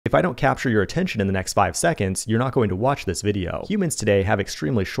If I don't capture your attention in the next 5 seconds, you're not going to watch this video. Humans today have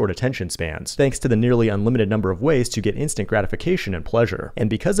extremely short attention spans, thanks to the nearly unlimited number of ways to get instant gratification and pleasure. And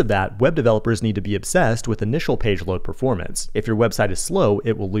because of that, web developers need to be obsessed with initial page load performance. If your website is slow,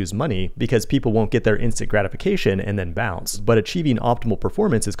 it will lose money because people won't get their instant gratification and then bounce. But achieving optimal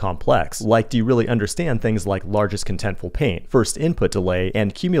performance is complex. Like, do you really understand things like largest contentful paint, first input delay,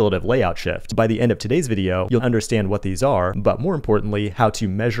 and cumulative layout shift? By the end of today's video, you'll understand what these are, but more importantly, how to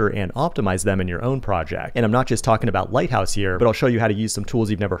measure and optimize them in your own project. And I'm not just talking about Lighthouse here, but I'll show you how to use some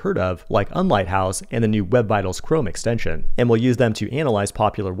tools you've never heard of, like Unlighthouse and the new Web Vitals Chrome extension. And we'll use them to analyze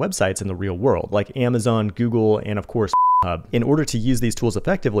popular websites in the real world, like Amazon, Google, and of course, Hub. In order to use these tools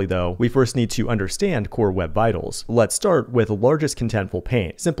effectively though, we first need to understand core web vitals. Let's start with largest contentful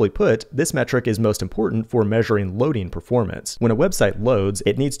paint. Simply put, this metric is most important for measuring loading performance. When a website loads,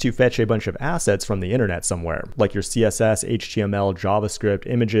 it needs to fetch a bunch of assets from the internet somewhere, like your CSS, HTML,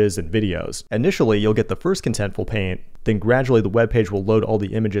 JavaScript, images, and videos. Initially, you'll get the first contentful paint, then gradually the web page will load all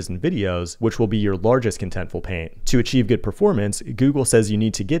the images and videos, which will be your largest contentful paint. To achieve good performance, Google says you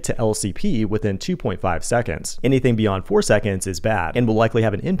need to get to LCP within 2.5 seconds. Anything beyond 4 seconds is bad and will likely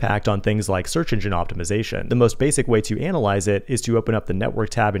have an impact on things like search engine optimization. The most basic way to analyze it is to open up the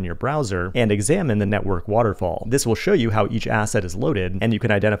network tab in your browser and examine the network waterfall. This will show you how each asset is loaded, and you can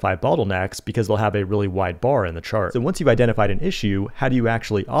identify bottlenecks because they'll have a really wide bar in the chart. So once you've identified an issue, how do you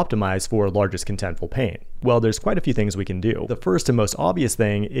actually optimize for largest contentful paint? Well, there's quite a few things we can do. The first and most obvious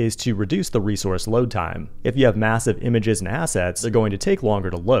thing is to reduce the resource load time. If you have massive images and assets, they're going to take longer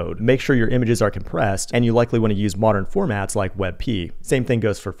to load. Make sure your images are compressed, and you likely want to use modern formats like WebP. Same thing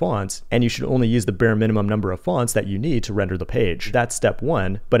goes for fonts, and you should only use the bare minimum number of fonts that you need to render the page. That's step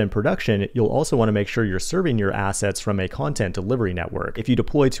one, but in production, you'll also want to make sure you're serving your assets from a content delivery network. If you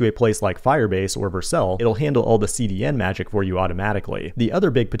deploy to a place like Firebase or Vercel, it'll handle all the CDN magic for you automatically. The other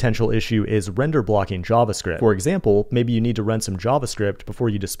big potential issue is render blocking JavaScript. For example, maybe you need to run some JavaScript before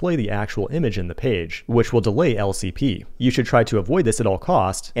you display the actual image in the page, which will delay LCP. You should try to avoid this at all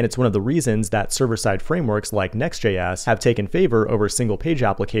costs, and it's one of the reasons that server-side frameworks like Next.js have taken favor over single-page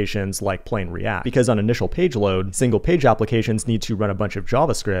applications like plain React, because on initial page load, single-page applications need to run a bunch of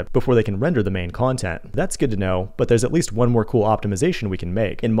JavaScript before they can render the main content. That's good to know, but there's at least one more cool optimization we can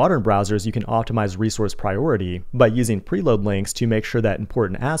make. In modern browsers, you can optimize resource priority by using preload links to make sure that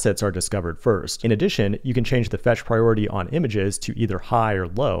important assets are discovered first. In addition, you can change the fetch priority on images to either high or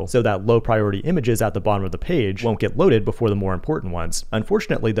low, so that low priority images at the bottom of the page won't get loaded before the more important ones.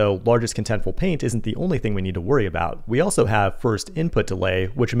 Unfortunately though, largest contentful paint isn't the only thing we need to worry about. We also have first input delay,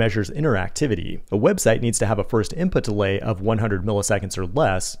 which measures interactivity. A website needs to have a first input delay of 100 milliseconds or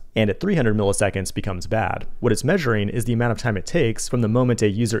less, and at 300 milliseconds becomes bad. What it's measuring is the amount of time it takes from the moment a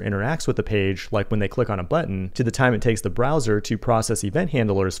user interacts with the page, like when they click on a button, to the time it takes the browser to process event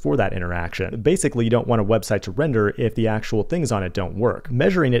handlers for that interaction. Basically, you don't want a website to render if the actual things on it don't work.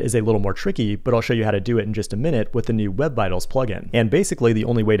 Measuring it is a little more tricky, but I'll show you how to do it in just a minute with the new Web Vitals plugin. And basically, the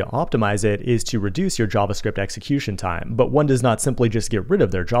only way to optimize it is to reduce your JavaScript execution time, but one does not simply just get rid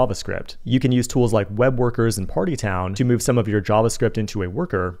of their JavaScript. You can use tools like Web Workers and Partytown to move some of your JavaScript into a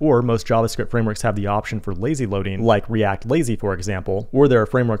worker, or most JavaScript frameworks have the option for lazy loading, like React Lazy for example, or there are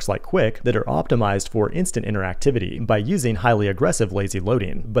frameworks like Quick that are optimized for instant interactivity by using highly aggressive lazy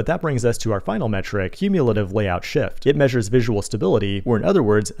loading. But that brings us to our final metric, cumulative layout shift. It measures visual stability, or in other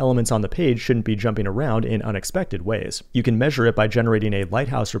words, elements on the page shouldn't be jumping around in unexpected ways. You can measure it by generating a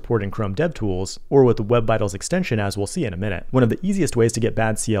Lighthouse report in Chrome DevTools, or with the Web Vitals extension, as we'll see in a minute. One of the easiest ways to get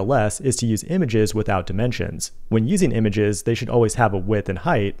bad CLS is to use images without dimensions. When using images, they should always have a width and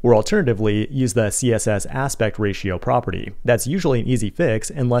height, or alternatively, use the CSS aspect ratio property. That's usually an easy fix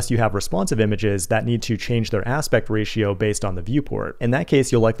unless you have responsive images that need to change their aspect ratio based on the viewport. In that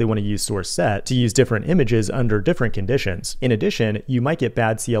case, you'll likely want to use source set to use different images under different conditions. In addition, you might get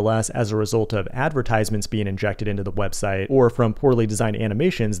bad CLS as a result of advertisements being injected into the website, or from poorly designed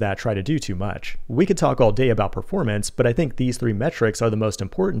animations that try to do too much. We could talk all day about performance, but I think these three metrics are the most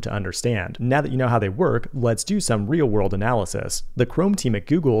important to understand. Now that you know how they work, let's do some real-world analysis. The Chrome team at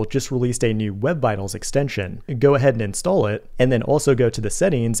Google just released a new Web Vitals extension. Go ahead and install it, and then also go to the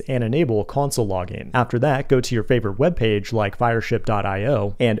settings and enable console logging. After that, go to your favorite web page like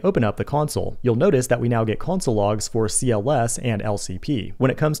fireship.io and open up the console. You'll notice notice that we now get console logs for CLS and LCP. When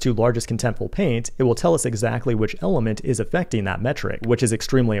it comes to largest contentful paint, it will tell us exactly which element is affecting that metric, which is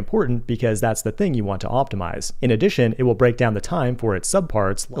extremely important because that's the thing you want to optimize. In addition, it will break down the time for its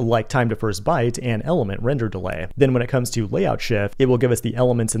subparts like time to first byte and element render delay. Then when it comes to layout shift, it will give us the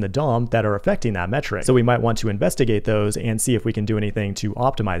elements in the DOM that are affecting that metric. So we might want to investigate those and see if we can do anything to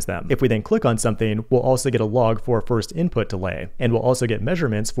optimize them. If we then click on something, we'll also get a log for first input delay, and we'll also get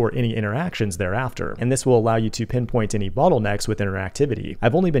measurements for any interactions thereafter. And this will allow you to pinpoint any bottlenecks with interactivity.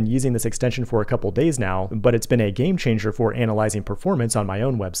 I've only been using this extension for a couple days now, but it's been a game changer for analyzing performance on my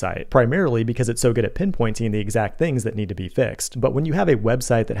own website, primarily because it's so good at pinpointing the exact things that need to be fixed. But when you have a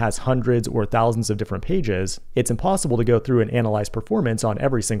website that has hundreds or thousands of different pages, it's impossible to go through and analyze performance on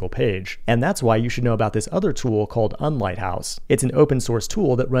every single page. And that's why you should know about this other tool called Unlighthouse. It's an open source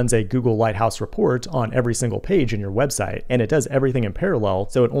tool that runs a Google Lighthouse report on every single page in your website, and it does everything in parallel,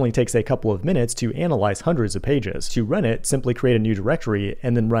 so it only takes a couple of minutes to analyze hundreds of pages. To run it, simply create a new directory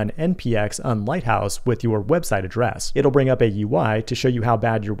and then run npx unlighthouse with your website address. It'll bring up a UI to show you how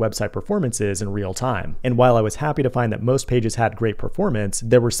bad your website performance is in real time. And while I was happy to find that most pages had great performance,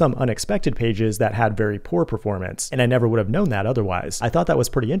 there were some unexpected pages that had very poor performance, and I never would have known that otherwise. I thought that was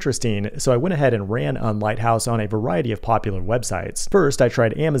pretty interesting, so I went ahead and ran Unlighthouse on a variety of popular websites. First, I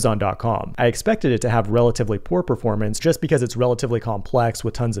tried Amazon.com. I expected it to have relatively poor performance just because it's relatively complex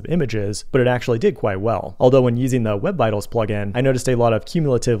with tons of images, but it actually did quite well. Although when using the Web Vitals plugin, I noticed a lot of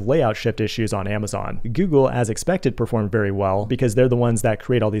cumulative layout shift issues on Amazon. Google, as expected, performed very well because they're the ones that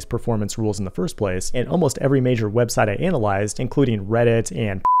create all these performance rules in the first place, and almost every major website I analyzed, including Reddit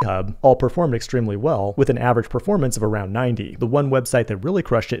and Hub, all performed extremely well with an average performance of around 90. The one website that really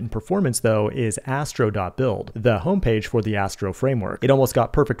crushed it in performance though is Astro.build, the homepage for the Astro framework. It almost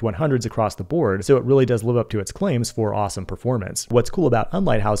got perfect 100s across the board, so it really does live up to its claims for awesome performance. What's cool about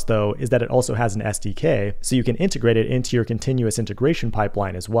Unlighthouse though is that it also has an SDK, so you can integrate it into your continuous integration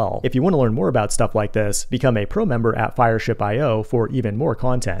pipeline as well. If you want to learn more about stuff like this, become a pro member at Fireship.io for even more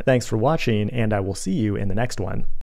content. Thanks for watching, and I will see you in the next one.